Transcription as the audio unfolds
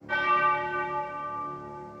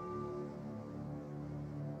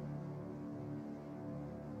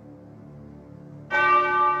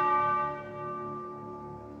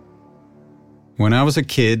When I was a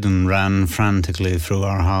kid and ran frantically through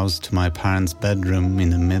our house to my parents' bedroom in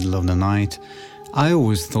the middle of the night, I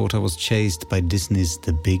always thought I was chased by Disney's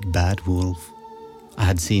The Big Bad Wolf. I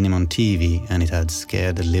had seen him on TV and it had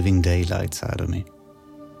scared the living daylights out of me.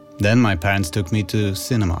 Then my parents took me to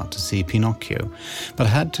cinema to see Pinocchio, but I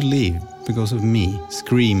had to leave because of me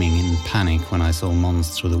screaming in panic when I saw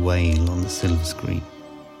Monster the Whale on the silver screen.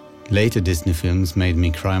 Later Disney films made me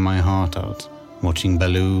cry my heart out, watching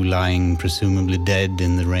Baloo lying presumably dead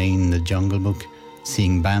in the rain in the Jungle Book,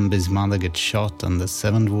 seeing Bambi's mother get shot and the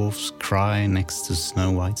seven dwarfs cry next to Snow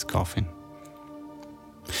White's coffin.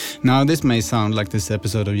 Now this may sound like this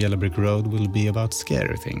episode of Yellow Brick Road will be about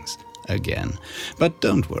scary things, again. But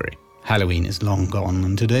don't worry, Halloween is long gone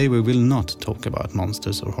and today we will not talk about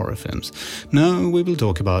monsters or horror films. No, we will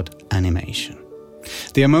talk about animation.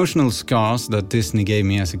 The emotional scars that Disney gave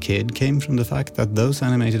me as a kid came from the fact that those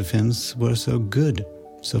animated films were so good,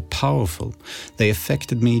 so powerful. They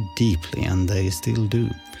affected me deeply and they still do.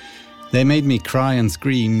 They made me cry and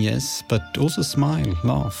scream, yes, but also smile,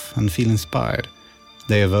 laugh and feel inspired.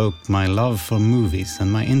 They evoked my love for movies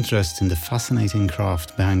and my interest in the fascinating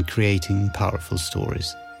craft behind creating powerful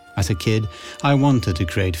stories. As a kid, I wanted to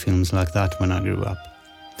create films like that when I grew up.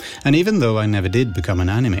 And even though I never did become an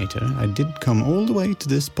animator, I did come all the way to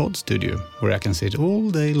this pod studio, where I can sit all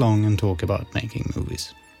day long and talk about making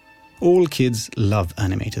movies. All kids love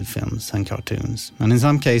animated films and cartoons, and in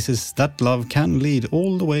some cases that love can lead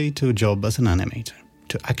all the way to a job as an animator,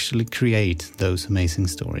 to actually create those amazing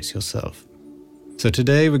stories yourself. So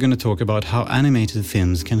today we're going to talk about how animated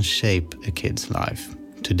films can shape a kid's life.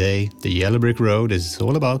 Today, the Yellow Brick Road is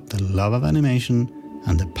all about the love of animation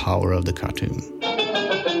and the power of the cartoon.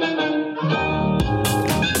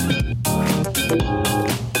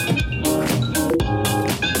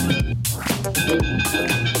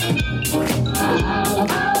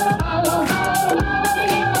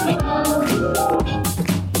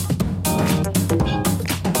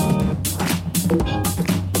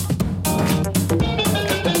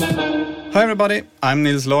 Hi everybody, I'm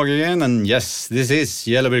Nils Lagergren and yes, this is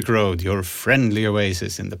Yellow Brick Road, your friendly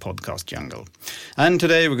oasis in the podcast jungle. And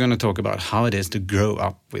today we're going to talk about how it is to grow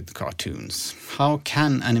up with cartoons. How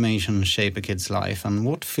can animation shape a kid's life and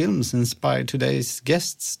what films inspired today's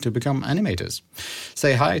guests to become animators?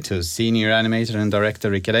 Say hi to senior animator and director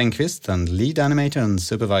Rickard Enquist and lead animator and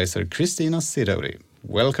supervisor Kristina Sirori.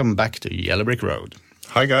 Welcome back to Yellow Brick Road.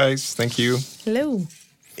 Hi guys, thank you. Hello.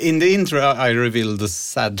 In the intro, I revealed the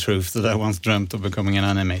sad truth that I once dreamt of becoming an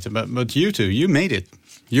animator. But you two, you made it.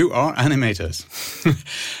 You are animators.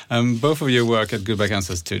 Both of you work at Gullberg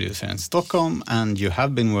Hansa Studios here in Stockholm, and you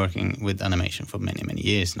have been working with animation for many, many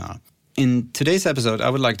years now. In today's episode, I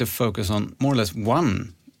would like to focus on more or less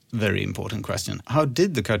one very important question. How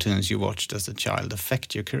did the cartoons you watched as a child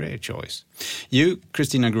affect your career choice? You,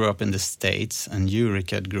 Kristina, grew up in the States, and you,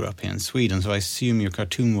 Rickard, grew up here in Sweden, so I assume your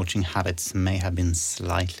cartoon watching habits may have been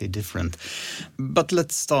slightly different. But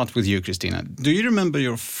let's start with you, Kristina. Do you remember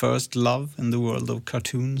your first love in the world of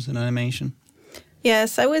cartoons and animation?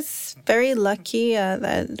 Yes, I was very lucky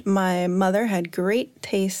that my mother had great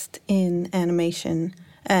taste in animation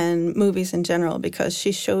and movies in general, because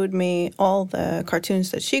she showed me all the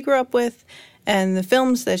cartoons that she grew up with and the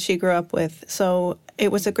films that she grew up with. So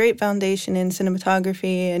it was a great foundation in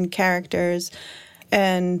cinematography and characters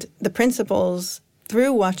and the principles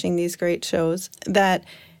through watching these great shows that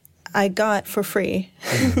I got for free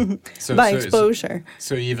by exposure.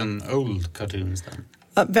 So even old cartoons then?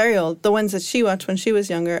 Very old. The ones that she watched when she was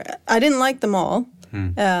younger. I didn't like them all.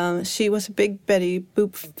 She was a big Betty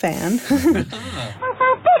Boop fan.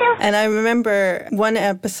 And I remember one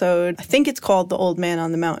episode, I think it's called The Old Man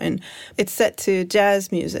on the Mountain. It's set to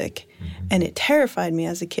jazz music. And it terrified me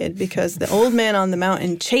as a kid because the old man on the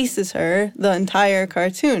mountain chases her the entire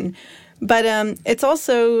cartoon. But it's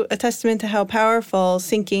also a testament to how powerful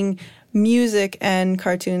syncing music and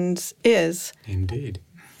cartoons is. Indeed.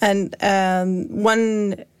 And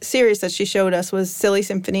one series that she showed us was Silly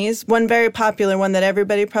Symphonies. One very popular one that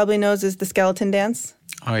everybody probably knows is The Skeleton Dance.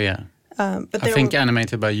 Oh, yeah. But I think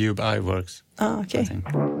animated by Ube Iwerks. Oh, okay.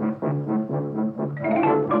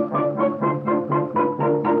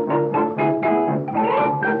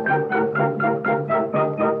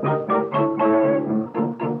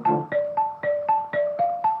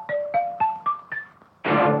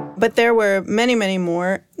 But there were many, many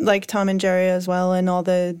more, like Tom and Jerry as well, and all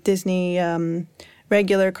the Disney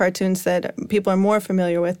regular cartoons that people are more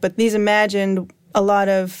familiar with. But these imagined a lot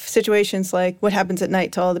of situations like what happens at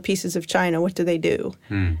night to all the pieces of china, what do they do?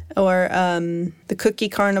 Or the cookie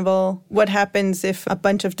carnival, what happens if a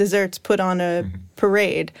bunch of desserts put on a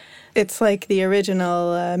parade? It's like the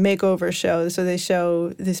original makeover show. So they show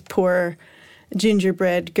this poor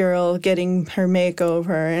gingerbread girl getting her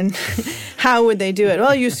makeover, and how would they do it?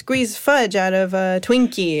 Well, you squeeze fudge out of a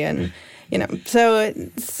Twinkie, and so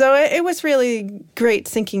it was really great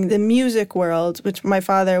syncing the music world, which my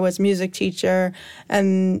father was a music teacher,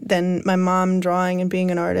 and then my mom drawing and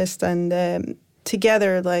being an artist, and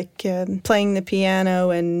together, like playing the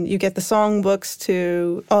piano, and you get the songbooks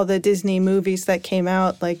to all the Disney movies that came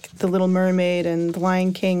out, like The Little Mermaid and The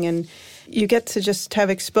Lion King, and you get to just have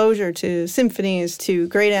exposure to symphonies, to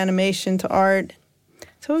great animation, to art.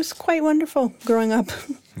 So it was quite wonderful growing up.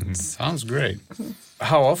 Sounds great.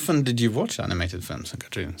 How often did you watch animated films and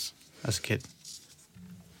cartoons as a kid?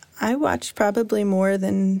 I watched probably more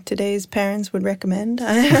than today's parents would recommend.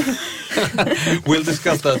 We'll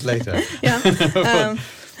discuss that later. Yeah.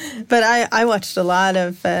 But I watched a lot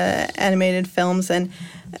of animated films, and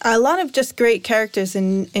a lot of just great characters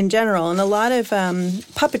in general, and a lot of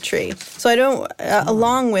puppetry. So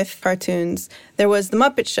along with cartoons, there was The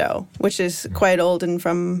Muppet Show, which is quite old and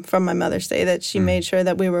from my mother's day, that she made sure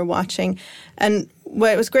that we were watching. And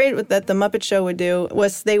what was great that The Muppet Show would do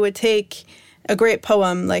was they would take a great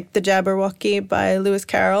poem like The Jabberwocky by Lewis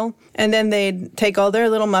Carroll, and then they'd take all their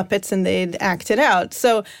little Muppets and they'd act it out.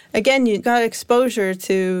 So again, you got exposure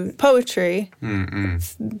to poetry,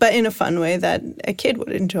 but in a fun way that a kid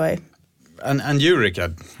would enjoy. And you,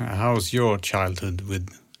 Rickard, how's your childhood with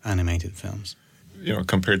animated films?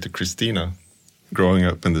 Compared to Christina, growing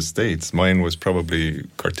up in the States, mine was probably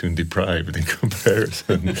cartoon deprived in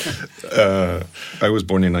comparison. I was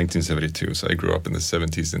born in 1972, so I grew up in the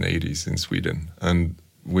 70s and 80s in Sweden. And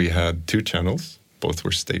we had 2 channels. Both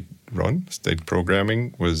were state-run. State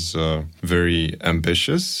programming was very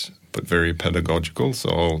ambitious, but very pedagogical. So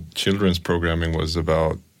all children's programming was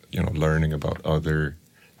about, learning about other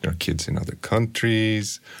kids in other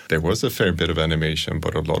countries. There was a fair bit of animation,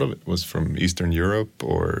 but a lot of it was from Eastern Europe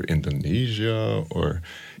or Indonesia, or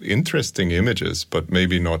interesting images, but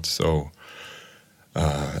maybe not so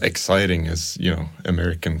exciting as,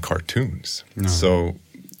 American cartoons. No. So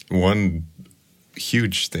one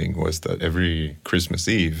huge thing was that every Christmas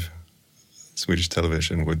Eve, Swedish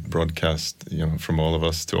television would broadcast, from all of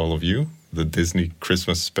us to all of you, the Disney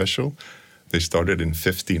Christmas special. They started in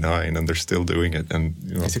 1959, and they're still doing it. And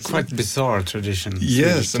it's a quite bizarre tradition.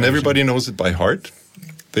 Yes, and everybody knows it by heart.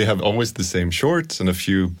 They have always the same shorts and a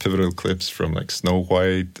few pivotal clips from like Snow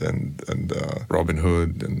White and Robin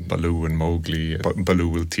Hood and Baloo and Mowgli. Baloo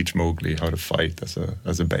will teach Mowgli how to fight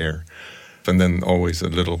as a bear. And then always a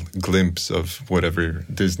little glimpse of whatever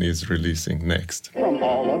Disney is releasing next. From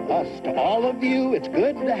all of us to all of you, it's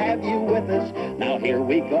good to have you with us. Now here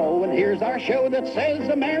we go, and here's our show that says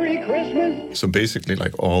a Merry Christmas. So basically,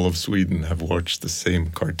 like all of Sweden have watched the same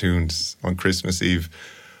cartoons on Christmas Eve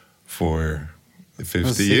for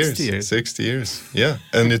 50 years. 60 years, yeah.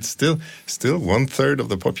 And it's still 1/3 of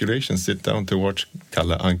the population sit down to watch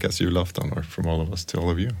Kalle Ankas julafton, or From all of us to all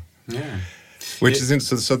of you. Yeah. Which is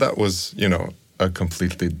so that was, a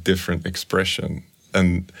completely different expression.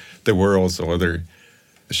 And there were also other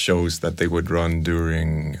shows that they would run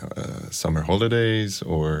during summer holidays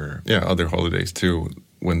or, other holidays too,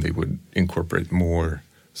 when they would incorporate more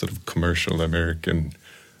sort of commercial American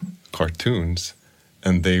cartoons.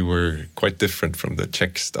 And they were quite different from the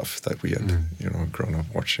Czech stuff that we had, grown up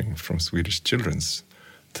watching from Swedish children's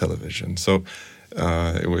television. So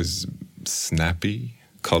it was snappy,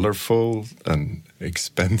 colorful, and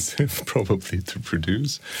expensive probably to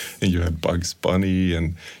produce. And you had Bugs Bunny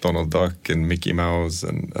and Donald Duck and Mickey Mouse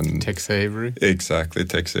and Tex Avery. Exactly,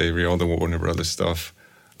 Tex Avery, all the Warner Brothers stuff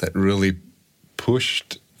that really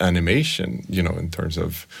pushed animation, in terms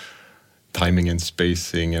of timing and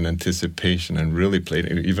spacing and anticipation, and really played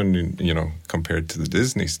it, even, compared to the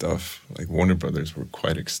Disney stuff, like Warner Brothers were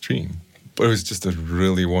quite extreme. But it was just a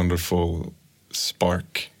really wonderful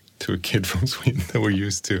spark to a kid from Sweden that we're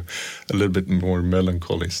used to a little bit more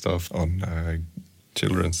melancholy stuff on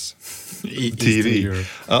children's TV.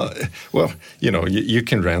 Well, you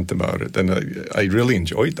can rant about it, and I really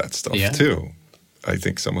enjoyed that stuff too. I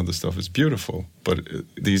think some of the stuff is beautiful, but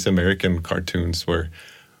these American cartoons were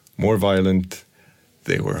more violent.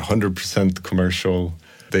 They were 100% commercial.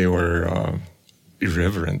 They were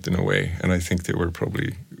irreverent in a way, and I think they were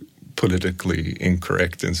probably politically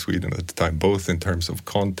incorrect in Sweden at the time, both in terms of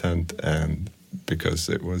content and because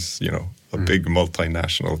it was, a big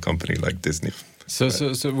multinational company like Disney.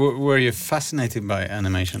 So were you fascinated by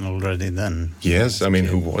animation already then? Yes, I mean,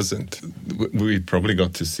 who wasn't? We probably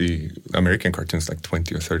got to see American cartoons like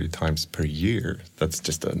 20 or 30 times per year. That's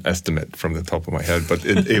just an estimate from the top of my head, but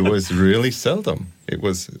it was really seldom. It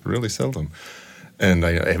was really seldom. And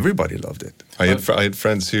everybody loved it. I had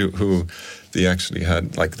friends who they actually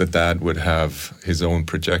had, like the dad would have his own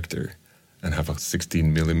projector and have a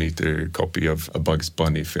 16 millimeter copy of a Bugs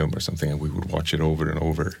Bunny film or something, and we would watch it over and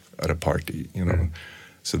over at a party, you know.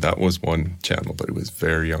 So that was one channel, but it was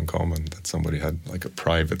very uncommon that somebody had like a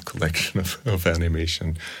private collection of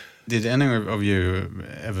animation. Did any of you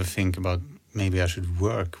ever think about maybe I should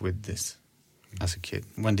work with this as a kid?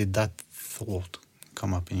 When did that thought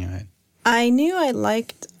come up in your head? I knew I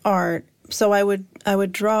liked art, so I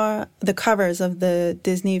would draw the covers of the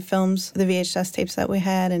Disney films, the VHS tapes that we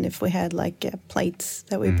had, and if we had like plates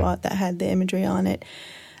that we bought that had the imagery on it.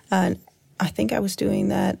 And I think I was doing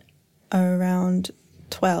that around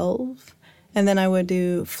 12, and then I would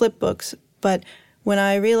do flip books. But when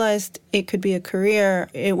I realized it could be a career,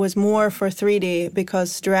 it was more for 3D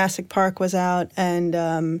because Jurassic Park was out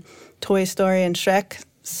and Toy Story and Shrek,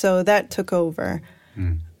 so that took over.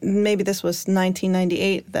 Maybe this was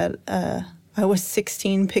 1998 that I was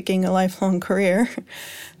 16 picking a lifelong career.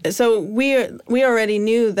 So we already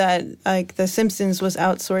knew that like The Simpsons was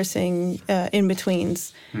outsourcing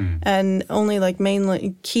in-betweens and only like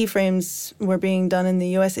mainly keyframes were being done in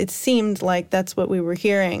the US. It seemed like that's what we were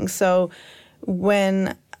hearing. So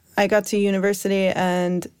when I got to university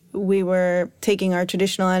and we were taking our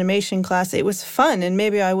traditional animation class, it was fun, and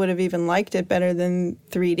maybe I would have even liked it better than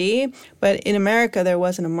 3D. But in America, there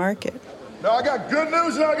wasn't a market. Now, I got good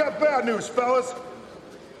news and I got bad news, fellas.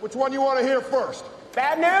 Which one you want to hear first?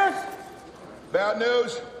 Bad news? Bad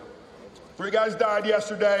news. 3 guys died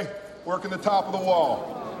yesterday working the top of the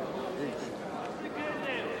wall.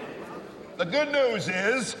 The good news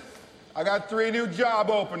is I got 3 new job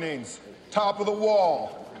openings. Top of the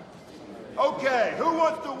wall. Okay, who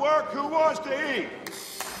wants to work? Who wants to eat?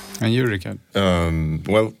 And you, Rickard?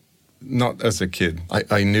 Well, not as a kid.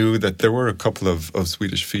 I knew that there were a couple of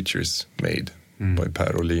Swedish features made by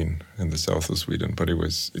Per Olin in the south of Sweden, but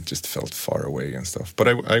it just felt far away and stuff. But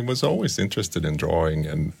I was always interested in drawing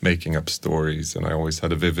and making up stories, and I always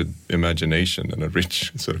had a vivid imagination and a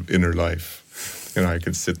rich sort of inner life. You know, I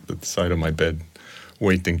could sit at the side of my bed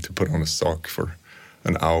waiting to put on a sock for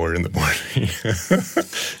an hour in the morning.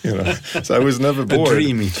 You know, so I was never bored. A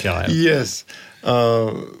dreamy child. Yes.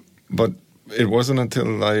 But it wasn't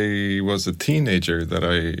until I was a teenager that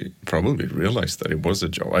I probably realized that it was a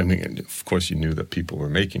job. I mean, of course, you knew that people were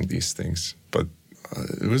making these things, but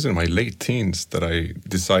it was in my late teens that I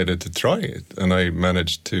decided to try it. And I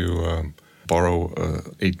managed to borrow a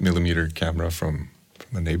 8mm camera from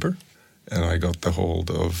a neighbor. And I got the hold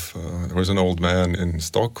of, there was an old man in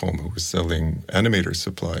Stockholm who was selling animator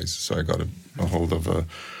supplies. So I got a hold of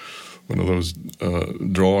one of those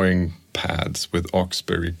drawing pads with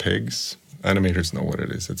Oxbury pegs. Animators know what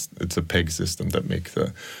it is. It's a peg system that make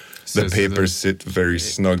the papers sit very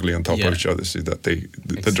snugly on top of each other so that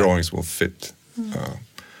the drawings will fit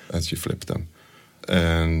as you flip them.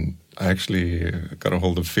 And I actually got a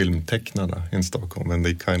hold of Filmtecknarna in Stockholm, and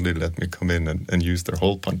they kindly let me come in and use their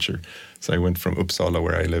hole puncher. So I went from Uppsala,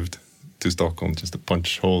 where I lived, to Stockholm just to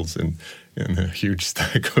punch holes in a huge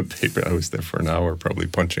stack of paper. I was there for an hour, probably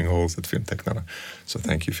punching holes at Filmtecknarna. So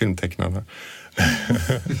thank you, Filmtecknarna.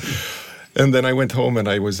 And then I went home and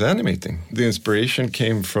I was animating. The inspiration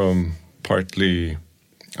came from partly,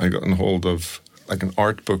 I got a hold of like an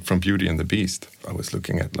art book from Beauty and the Beast. I was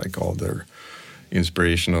looking at like all their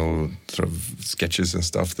inspirational sort of sketches and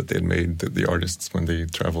stuff that they'd made, the artists, when they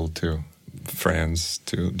traveled to France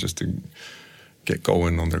to get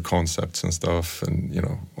going on their concepts and stuff, and you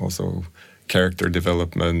know, also character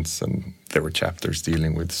developments, and there were chapters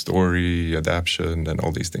dealing with story adaptation and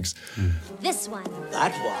all these things. This one.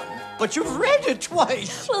 That one? But you've read it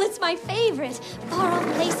twice. Well, it's my favorite. Far-off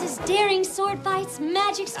places, daring sword fights,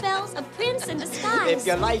 magic spells, a prince in disguise. If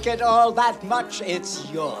you like it all that much, it's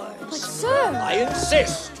yours. But, sir... I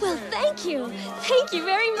insist. Well, thank you. Thank you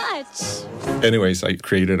very much. Anyways, I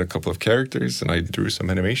created a couple of characters and I drew some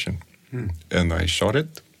animation. And I shot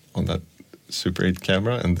it on that Super 8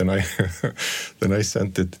 camera, and then I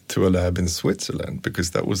sent it to a lab in Switzerland,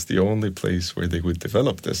 because that was the only place where they would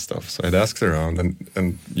develop this stuff. So I'd asked around,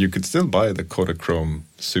 and you could still buy the Kodachrome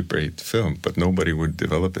Super 8 film, but nobody would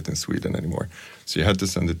develop it in Sweden anymore. So you had to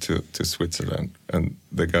send it to Switzerland. And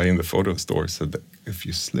the guy in the photo store said that if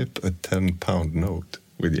you slip a 10-pound note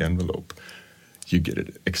with the envelope, you get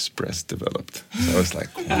it express developed. So I was like,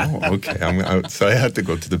 oh, okay. So I had to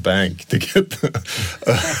go to the bank to get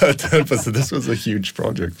a template. So this was a huge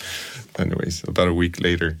project. Anyways, about a week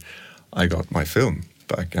later, I got my film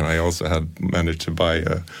back. And I also had managed to buy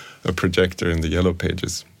a projector in the Yellow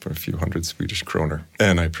Pages for a few hundred Swedish kroner.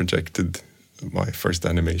 And I projected my first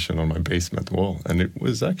animation on my basement wall. And it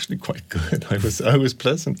was actually quite good. I was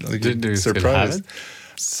pleasantly surprised. Still have it?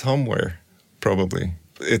 Somewhere, probably.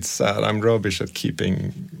 It's sad. I'm rubbish at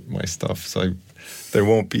keeping my stuff, so there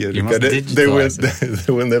won't be a there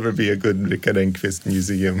will never be a good Rickard Enquist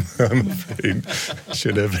museum, I'm afraid,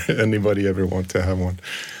 should anybody ever want to have one.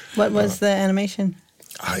 What was the animation?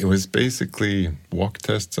 It was basically walk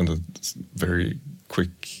tests and a very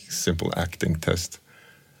quick, simple acting test.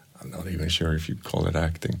 I'm not even sure if you'd call it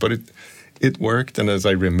acting, but it worked, and as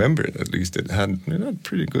I remember it, at least it had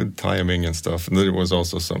pretty good timing and stuff. And there was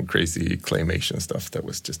also some crazy claymation stuff that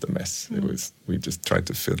was just a mess. We just tried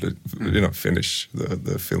to finish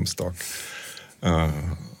the film stock.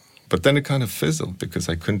 But then it kind of fizzled because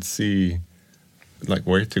I couldn't see like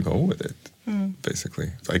where to go with it. Basically,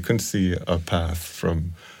 I couldn't see a path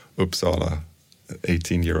from Uppsala,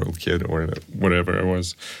 18-year-old kid or whatever I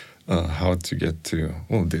was, how to get to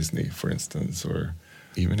Disney, for instance, or.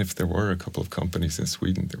 Even if there were a couple of companies in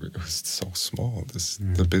Sweden, it was so small,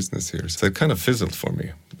 the business here. So it kind of fizzled for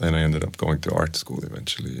me. Then I ended up going to art school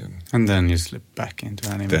eventually. And then you slipped back into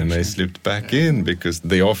animation. Then I slipped back in because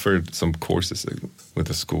they offered some courses with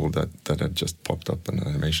a school that had just popped up, an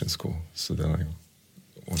animation school. So then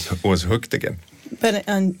I was hooked again. But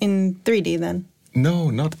in 3D then? No,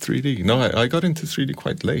 not 3D. No, I got into 3D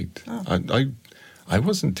quite late. Oh. I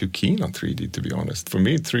wasn't too keen on 3D, to be honest. For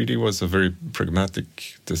me, 3D was a very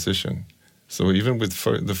pragmatic decision. So even with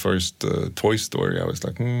the first Toy Story, I was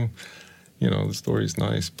like, the story is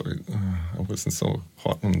nice, but I wasn't so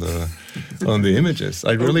hot on the images.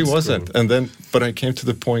 I really wasn't. And then, but I came to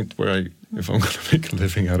the point where if I'm going to make a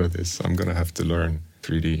living out of this, I'm going to have to learn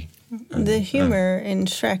 3D. The humor in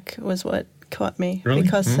Shrek was what caught me. Really?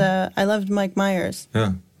 Because I loved Mike Myers.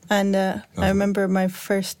 Yeah. And I remember my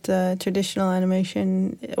first traditional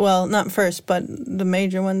animation, well, not first, but the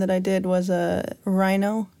major one that I did was a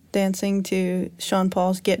rhino dancing to Sean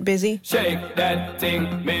Paul's Get Busy. Shake that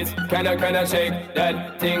thing, miss. Can I shake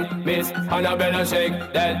that thing, miss? Annabella, shake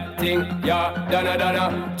that thing, yeah.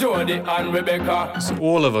 Donna, Jody and Rebecca. So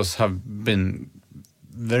all of us have been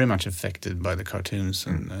very much affected by the cartoons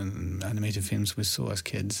and animated films we saw as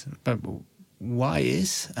kids. But why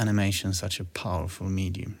is animation such a powerful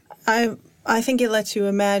medium? I think it lets you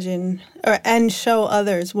imagine and show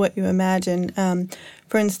others what you imagine.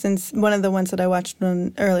 For instance, one of the ones that I watched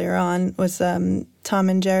earlier on was Tom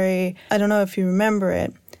and Jerry. I don't know if you remember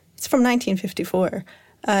it. It's from 1954.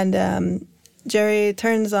 And Jerry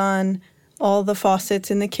turns on all the faucets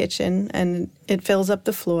in the kitchen and it fills up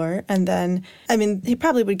the floor. And then, he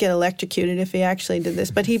probably would get electrocuted if he actually did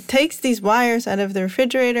this, but he takes these wires out of the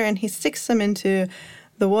refrigerator and he sticks them into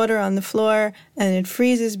the water on the floor and it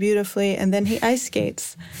freezes beautifully and then he ice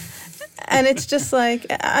skates. And it's just like,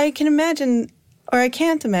 I can't imagine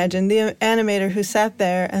the animator who sat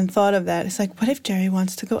there and thought of that. It's like, what if Jerry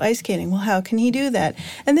wants to go ice skating? Well, how can he do that?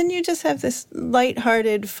 And then you just have this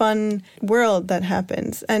lighthearted, fun world that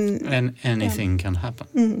happens. And anything can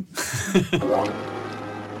happen.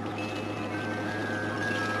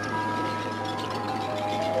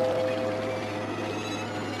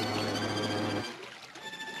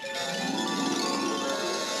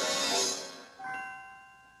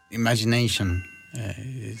 Imagination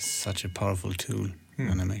is such a powerful tool in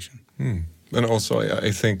animation. And also,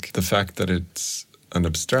 I think the fact that it's an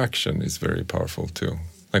abstraction is very powerful too.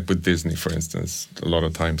 Like with Disney, for instance, a lot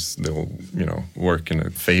of times they'll, work in a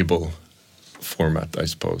fable format, I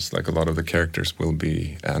suppose. Like a lot of the characters will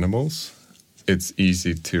be animals. It's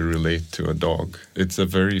easy to relate to a dog. It's a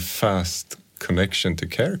very fast connection to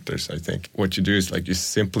characters, I think. What you do is like you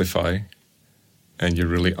simplify and you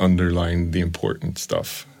really underline the important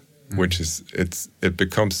stuff. Which is, it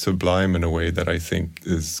becomes sublime in a way that I think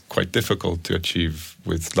is quite difficult to achieve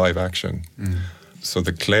with live action. So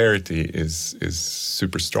the clarity is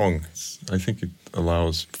super strong. I think it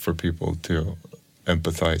allows for people to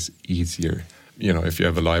empathize easier. If you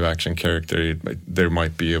have a live action character, there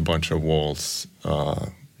might be a bunch of walls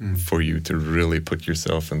for you to really put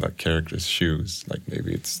yourself in that character's shoes. Like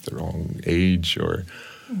maybe it's the wrong age or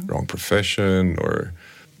wrong profession or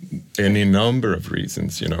any number of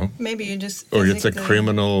reasons, Maybe you just... Or it's a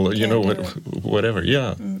criminal, whatever,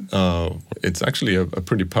 yeah. It's actually a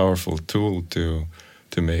pretty powerful tool to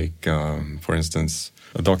make, for instance,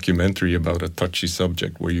 a documentary about a touchy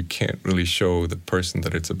subject where you can't really show the person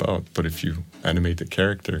that it's about. But if you animate a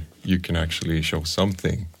character, you can actually show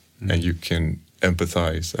something and you can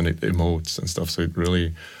empathize and it emotes and stuff. So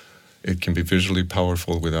it can be visually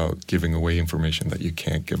powerful without giving away information that you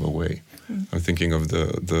can't give away. I'm thinking of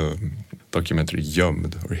the documentary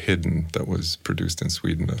Gömd or Hidden that was produced in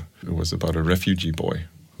Sweden. It was about a refugee boy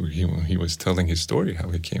who he was telling his story, how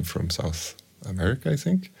he came from South America, I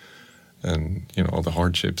think, and all the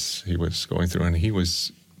hardships he was going through, and he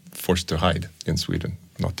was forced to hide in Sweden,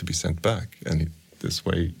 not to be sent back. And this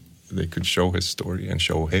way they could show his story and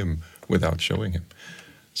show him without showing him.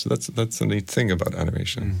 So that's a neat thing about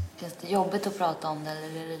animation. Känns det jobbigt att prata om det,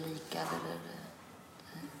 eller är det lika?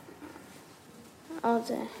 Ja,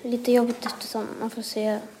 det är lite jobbigt eftersom man får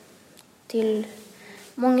se till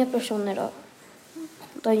många personer då.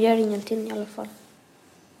 De gör ingenting i alla fall.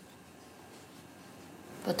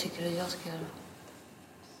 Vad tycker du jag ska göra?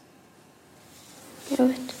 Jag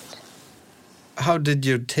vet inte. How did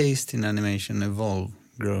your taste in animation evolve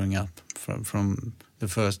growing up from the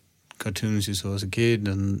first cartoons you saw as a kid,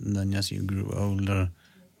 and then as you grew older,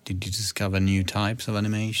 did you discover new types of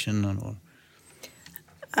animation or?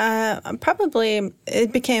 Probably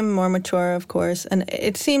it became more mature, of course, and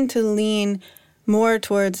it seemed to lean more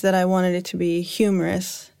towards that I wanted it to be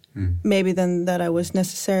humorous, maybe than that I was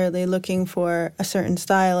necessarily looking for a certain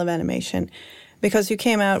style of animation. Because you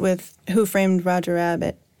came out with Who Framed Roger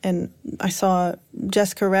Rabbit, and I saw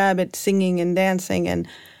Jessica Rabbit singing and dancing, and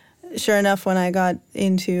sure enough, when I got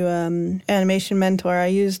into Animation Mentor, I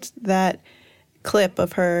used that clip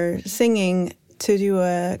of her singing to do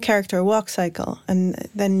a character walk cycle, and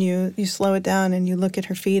then you slow it down and you look at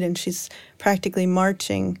her feet and she's practically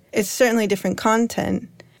marching. It's certainly different content.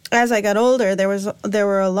 As I got older, there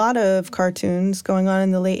were a lot of cartoons going on in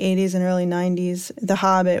the late 80s and early 90s. The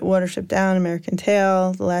Hobbit, Watership Down, American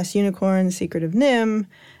Tail, The Last Unicorn, The Secret of NIMH.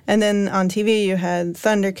 And then on TV you had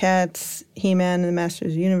Thundercats, He-Man and the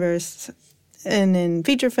Masters of the Universe. And in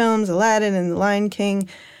feature films, Aladdin and The Lion King.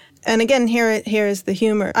 And again, here is the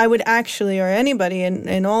humor. I would actually, or anybody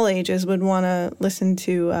in all ages, would want to listen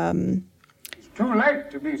to... It's too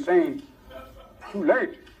late to be sane. Too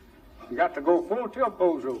late. You got to go full tilt,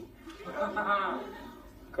 bozo.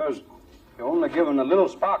 Because you're only given a little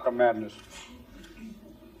spark of madness.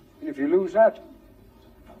 And if you lose that,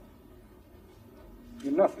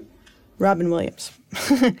 you're nothing. Robin Williams.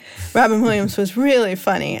 Robin Williams was really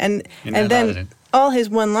funny. And then all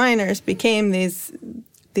his one-liners became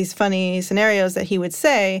these funny scenarios that he would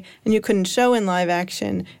say, and you couldn't show in live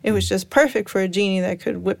action. It was just perfect for a genie that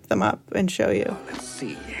could whip them up and show you. Let's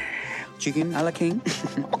see. Chicken a la king?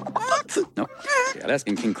 No. Yeah, that's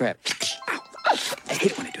king crab. I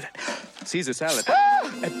hate it when they do that. Caesar salad.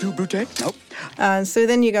 At du brute? Nope. So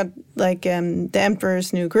then you got like The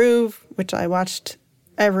Emperor's New Groove, which I watched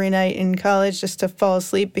every night in college just to fall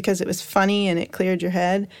asleep because it was funny and it cleared your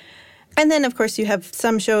head. And then, of course, you have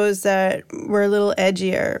some shows that were a little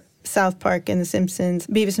edgier. South Park and The Simpsons,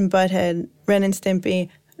 Beavis and Butthead, Ren and Stimpy.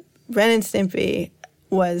 Ren and Stimpy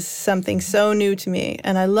was something so new to me,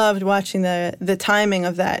 and I loved watching the timing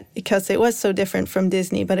of that because it was so different from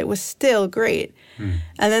Disney, but it was still great.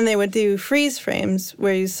 And then they would do freeze frames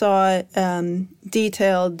where you saw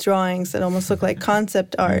detailed drawings that almost looked like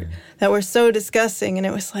concept art that were so disgusting, and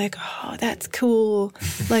it was like, oh, that's cool.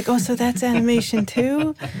 Like, oh, so that's animation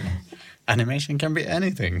too? Animation can be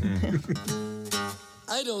anything.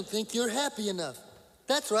 I don't think you're happy enough.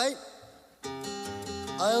 That's right.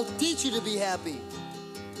 I'll teach you to be happy.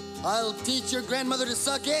 I'll teach your grandmother to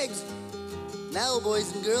suck eggs. Now,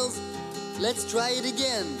 boys and girls, let's try it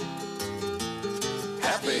again.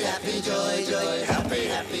 Happy, happy, joy, joy. Happy,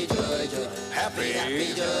 happy, joy, joy. Happy,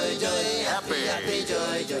 happy, joy, joy. Happy, happy,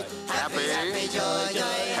 joy, joy. Happy, happy, joy,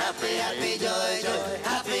 joy. Happy, happy, joy, joy.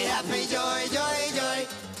 Happy, happy, joy, joy, joy.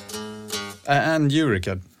 And you,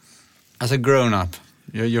 Rickard, as a grown-up,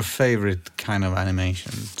 your favorite kind of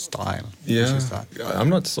animation style? Yeah, which is that? I'm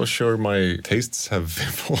not so sure my tastes have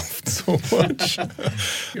evolved so much.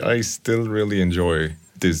 I still really enjoy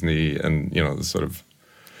Disney and, the sort of,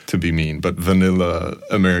 to be mean, but vanilla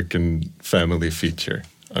American family feature.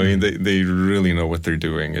 I mean, they really know what they're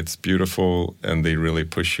doing. It's beautiful, and they really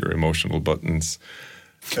push your emotional buttons.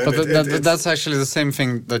 But that's actually the same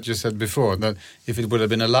thing that you said before, that if it would have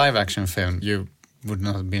been a live-action film, you would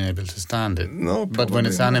not have been able to stand it. No, but when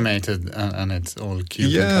it's animated and it's all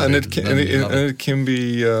cute, yeah, and it can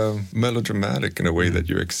be melodramatic in a way that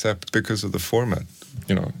you accept because of the format.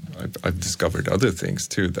 I've discovered other things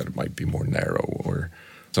too that might be more narrow, or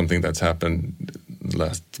something that's happened the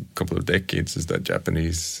last couple of decades is that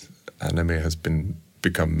Japanese anime has been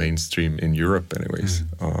become mainstream in Europe anyways.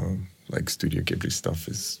 Like Studio Ghibli stuff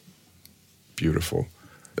is beautiful.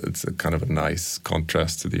 It's a kind of a nice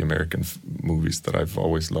contrast to the American movies that I've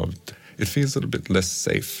always loved. It feels a little bit less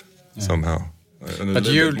safe somehow. But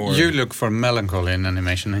you look for melancholy in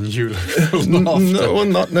animation, and you look for laughter. No,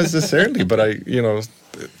 not necessarily. But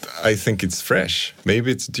I think it's fresh.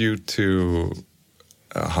 Maybe it's due to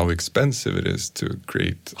how expensive it is to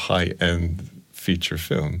create high-end feature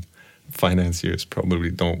film. Financiers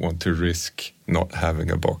probably don't want to risk not having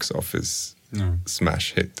a box office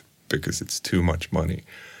smash hit because it's too much money.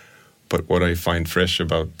 But what I find fresh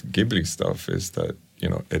about Ghibli stuff is that,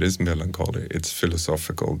 it is melancholy, it's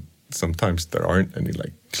philosophical. Sometimes there aren't any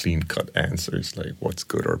like clean-cut answers, like what's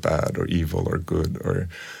good or bad or evil or good. Or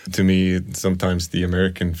to me, sometimes the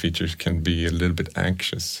American features can be a little bit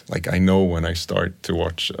anxious. Like I know when I start to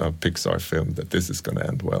watch a Pixar film that this is going to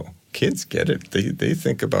end well. Kids get it. They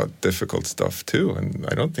think about difficult stuff too. And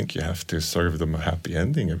I don't think you have to serve them a happy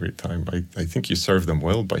ending every time. I think you serve them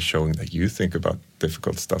well by showing that you think about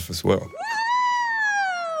difficult stuff as well.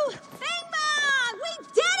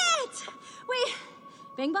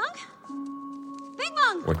 Bing bong? Bing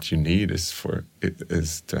bong! What you need is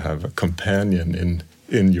to have a companion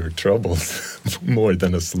in your troubles more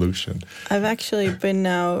than a solution. I've actually been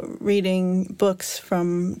now reading books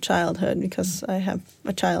from childhood because I have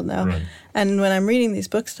a child now. Right. And when I'm reading these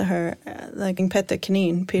books to her, like in Peter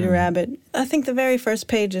Kanin, Peter Rabbit, I think the very first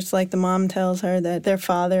page, it's like the mom tells her that their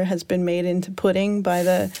father has been made into pudding by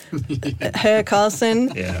the Herr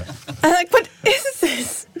Carlson. Yeah. I'm like, what is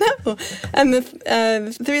this? No. And the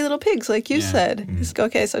three little pigs, like you said. It's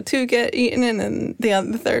okay, so two get eaten and then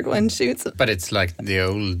the third one shoots. But it's like the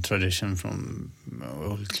old tradition from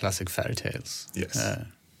old classic fairy tales. Yes.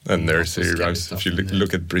 And nursery rhymes. If you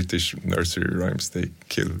look at British nursery rhymes, they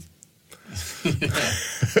kill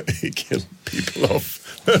people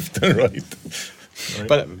off left and right.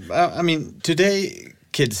 But I mean, today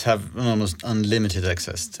kids have almost unlimited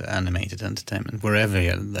access to animated entertainment wherever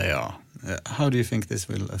they are. How do you think this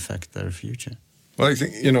will affect their future? Well, I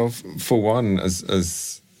think, for one,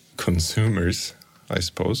 as consumers, I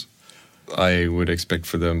suppose, I would expect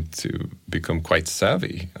for them to become quite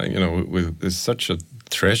savvy. With such a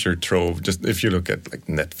treasure trove, just if you look at like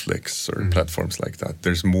Netflix or platforms like that,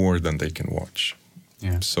 there's more than they can watch.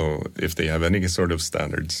 Yeah. So if they have any sort of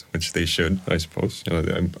standards, which they should, I suppose,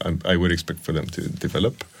 I would expect for them to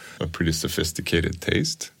develop a pretty sophisticated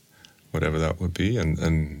taste, whatever that would be.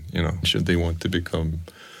 And should they want to become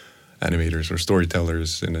animators or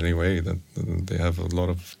storytellers in any way, that they have a lot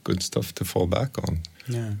of good stuff to fall back on.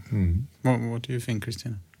 Yeah. What do you think,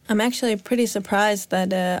 Christina? I'm actually pretty surprised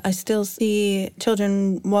that I still see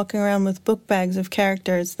children walking around with book bags of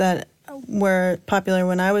characters that were popular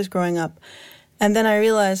when I was growing up. And then I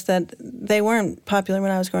realized that they weren't popular when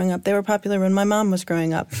I was growing up. They were popular when my mom was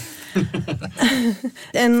growing up.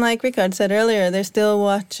 And like Rickard said earlier, they're still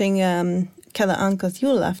watching Kalle Anka's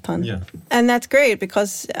julafton. Yeah. And that's great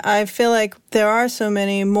because I feel like there are so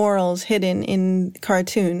many morals hidden in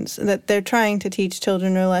cartoons that they're trying to teach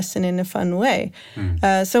children a lesson in a fun way.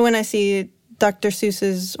 So when I see Dr.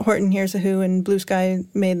 Seuss's Horton Hears a Who and Blue Sky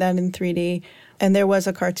made that in 3D, and there was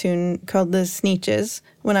a cartoon called The Sneetches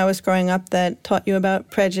when I was growing up that taught you about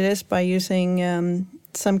prejudice by using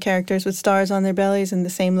some characters with stars on their bellies and the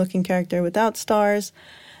same looking character without stars.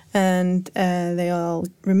 And they all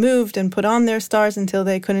removed and put on their stars until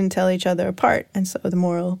they couldn't tell each other apart. And so the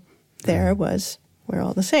moral there was, we're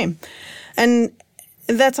all the same. And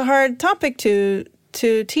that's a hard topic to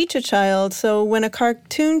teach a child. So when a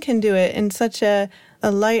cartoon can do it in such a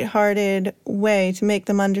lighthearted way to make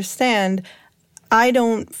them understand, I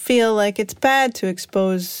don't feel like it's bad to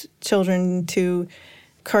expose children to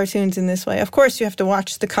cartoons in this way. Of course, you have to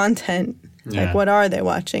watch the content. Yeah. Like, what are they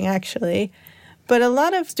watching, actually? But a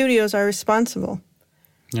lot of studios are responsible.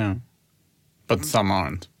 Yeah. But some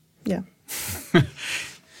aren't. Yeah.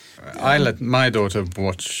 I let my daughter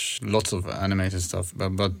watch lots of animated stuff,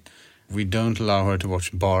 but we don't allow her to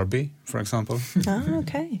watch Barbie, for example. Oh,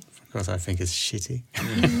 okay. Because I think it's shitty.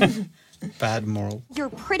 Bad moral.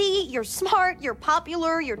 You're pretty, you're smart, you're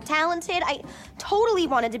popular, you're talented. I totally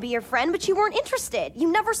wanted to be your friend, but you weren't interested.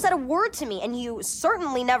 You never said a word to me, and you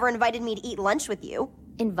certainly never invited me to eat lunch with you.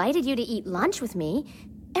 Invited you to eat lunch with me?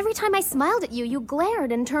 Every time I smiled at you, you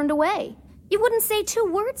glared and turned away. You wouldn't say 2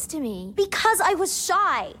 words to me. Because I was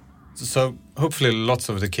shy. So hopefully lots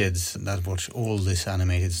of the kids that watch all this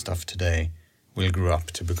animated stuff today will grow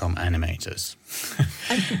up to become animators.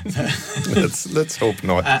 Let's hope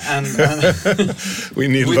not. We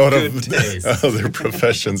need a With lot good of taste. other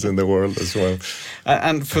professions in the world as well.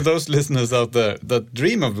 And for those listeners out there that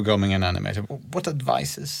dream of becoming an animator, what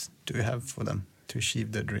advices do you have for them to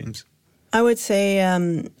achieve their dreams? I would say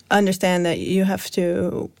understand that you have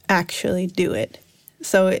to actually do it.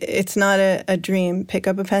 So it's not a dream. Pick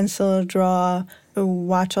up a pencil, draw,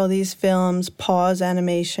 watch all these films, pause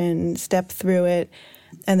animation, step through it.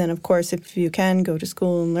 And then, of course, if you can, go to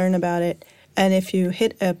school and learn about it. And if you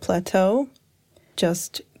hit a plateau,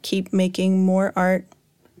 just keep making more art,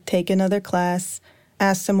 take another class,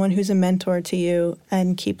 ask someone who's a mentor to you,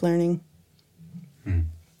 and keep learning.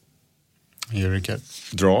 Eureka.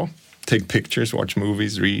 Draw, take pictures, watch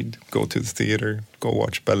movies, read, go to the theater, go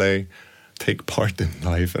watch ballet, take part in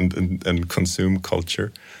life and consume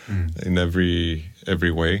culture in every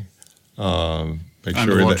way. Make and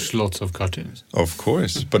sure watch that, lots of cartoons. Of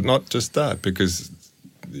course, but not just that, because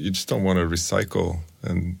you just don't want to recycle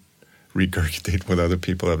and regurgitate what other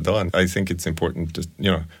people have done. I think it's important to,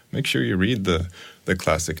 make sure you read the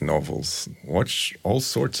classic novels, watch all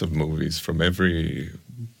sorts of movies from every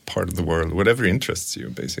part of the world, whatever interests you,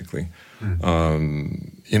 basically.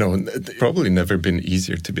 Probably never been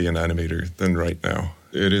easier to be an animator than right now.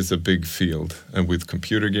 It is a big field, and with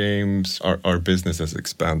computer games, our business has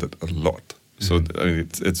expanded a lot. So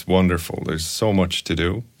it's wonderful. There's so much to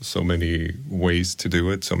do, so many ways to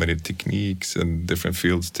do it, so many techniques and different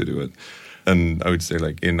fields to do it. And I would say,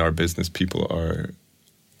 like, in our business, people are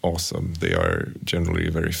awesome. They are generally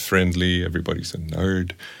very friendly. Everybody's a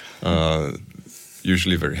nerd.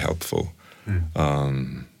 Usually very helpful.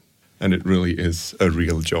 And it really is a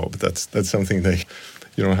real job. That's something that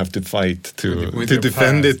you don't have to fight to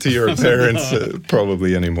defend it to your parents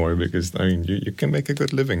probably anymore, because you can make a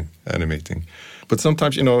good living animating. But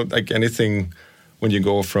sometimes, like anything, when you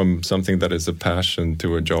go from something that is a passion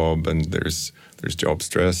to a job, and there's job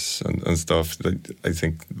stress and stuff, I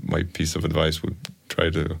think my piece of advice would try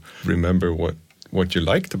to remember what you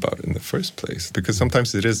liked about it in the first place, because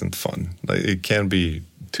sometimes it isn't fun. Like, it can be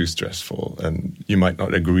too stressful, and you might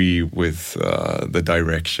not agree with the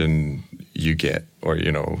direction you get, or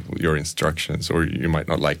your instructions, or you might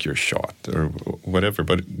not like your shot or whatever,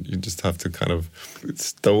 but you just have to kind of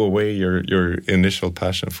stow away your initial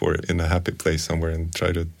passion for it in a happy place somewhere and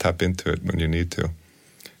try to tap into it when you need to.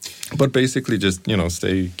 But basically just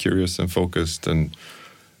stay curious and focused and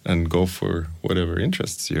go for whatever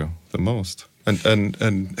interests you the most. And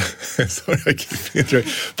sorry, I keep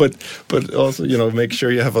interrupting, but also make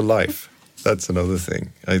sure you have a life. That's another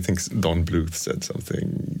thing. I think Don Bluth said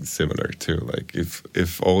something similar too. Like,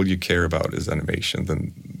 if all you care about is animation,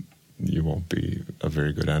 then you won't be a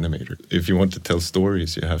very good animator. If you want to tell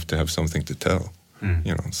stories, you have to have something to tell.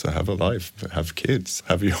 So have a life, have kids,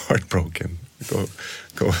 have your heart broken,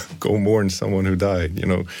 go mourn someone who died.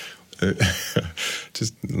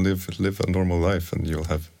 Just live a normal life, and you'll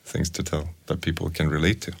have things to tell that people can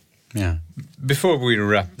relate to. Yeah. Before we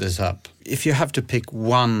wrap this up, if you have to pick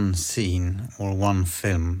one scene or one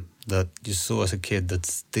film that you saw as a kid that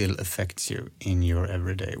still affects you in your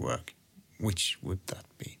everyday work, which would that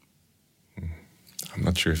be? I'm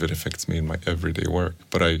not sure if it affects me in my everyday work,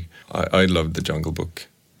 but I loved The Jungle Book.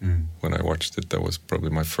 When I watched it, that was probably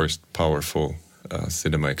my first powerful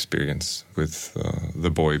cinema experience, with the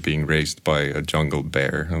boy being raised by a jungle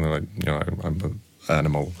bear. And I'm an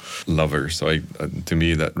animal lover, so to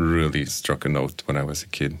me that really struck a note when I was a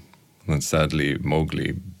kid. And then sadly,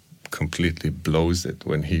 Mowgli completely blows it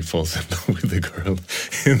when he falls in love with the girl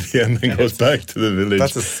in the end and goes back to the village.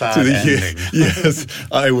 That's a sad ending. Yes,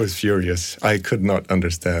 I was furious. I could not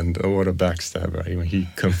understand. Oh, what a backstabber. He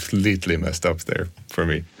completely messed up there for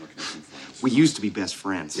me. We used to be best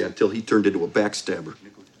friends. Yeah, until he turned into a backstabber.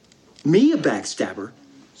 Me, a backstabber?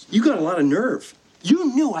 You got a lot of nerve.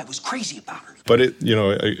 You knew I was crazy about her. But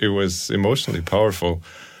it was emotionally powerful.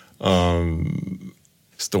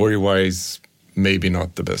 Story-wise, maybe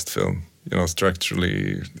not the best film.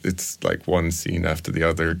 Structurally, it's like one scene after the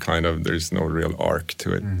other, kind of. There's no real arc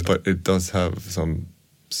to it. But it does have some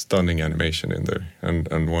stunning animation in there.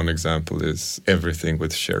 And one example is everything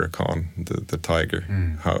with Shere Khan, the tiger.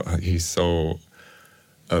 How he's so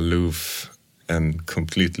aloof and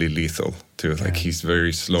completely lethal too. Like, he's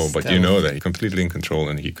very slow, but that he's completely in control,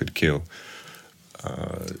 and he could kill.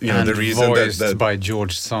 And the reason voiced that by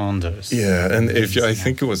George Saunders. Yeah, and I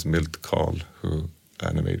think it was Milt Kahl who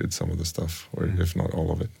animated some of the stuff, or if not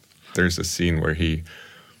all of it. There's a scene where he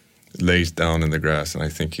lays down in the grass, and I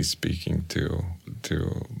think he's speaking to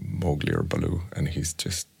Mowgli or Baloo, and he's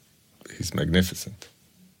magnificent.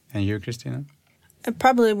 And you, Christina? I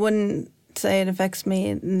probably wouldn't say it affects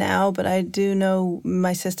me now, but I do know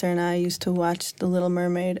my sister and I used to watch The Little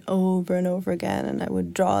Mermaid over and over again, and I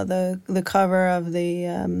would draw the cover of the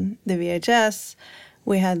VHS.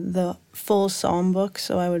 We had the full songbook,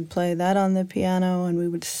 so I would play that on the piano, and we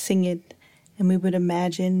would sing it, and we would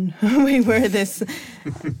imagine we were this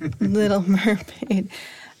Little Mermaid.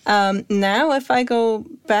 Now, if I go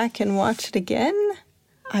back and watch it again,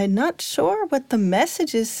 I'm not sure what the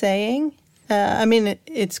message is saying. I mean,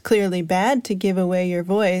 it's clearly bad to give away your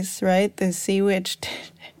voice, right? The Sea Witch.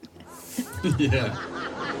 Yeah.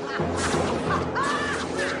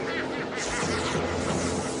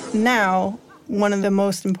 Now, one of the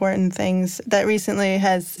most important things that recently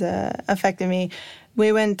has affected me,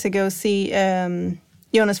 we went to go see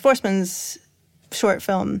Jonas Forsman's short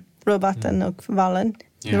film, Roboten och valen,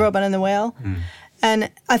 The Robot and the Whale.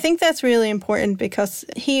 And I think that's really important because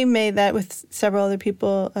he made that with several other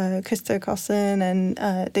people. Christer Kossen and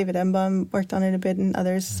David Enbom worked on it a bit, and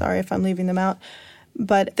others. Sorry if I'm leaving them out.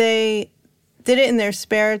 But they did it in their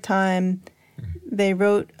spare time. They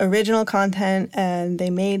wrote original content, and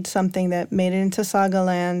they made something that made it into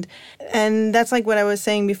Sagaland. And that's like what I was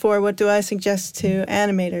saying before. What do I suggest to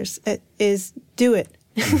animators? It is do it.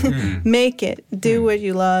 Make it. Do what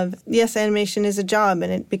you love. Yes, animation is a job,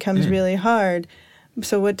 and it becomes really hard.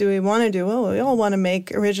 So what do we want to do? Well, we all want to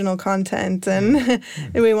make original content, and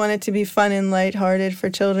we want it to be fun and lighthearted for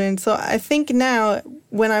children. So I think now,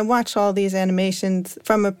 when I watch all these animations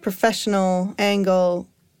from a professional angle,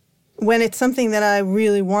 when it's something that I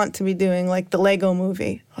really want to be doing, like the Lego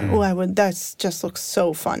movie, that just looks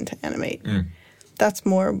so fun to animate. That's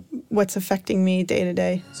more what's affecting me day to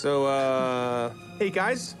day. So, hey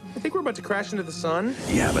guys, I think we're about to crash into the sun.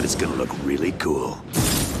 Yeah, but it's gonna look really cool.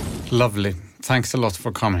 Lovely. Thanks a lot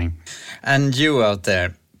for coming. And you out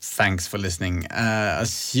there, thanks for listening.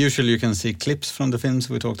 As usual, you can see clips from the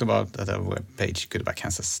films we talked about at our webpage,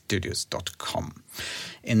 goodbyekansasstudios.com.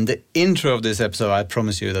 In the intro of this episode, I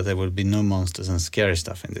promise you that there will be no monsters and scary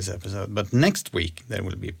stuff in this episode. But next week, there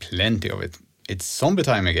will be plenty of it. It's zombie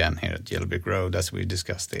time again here at Yellow Brick Road as we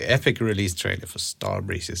discuss the epic release trailer for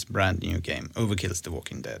Starbreeze's brand new game, Overkill's The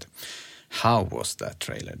Walking Dead. How was that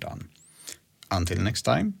trailer done? Until next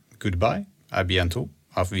time, goodbye. À bientôt.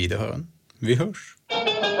 Auf Wiederhören. Vi hörs.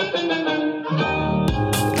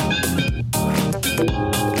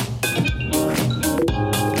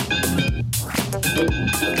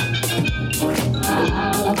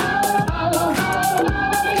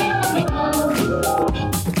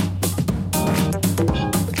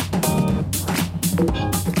 Thank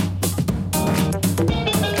you.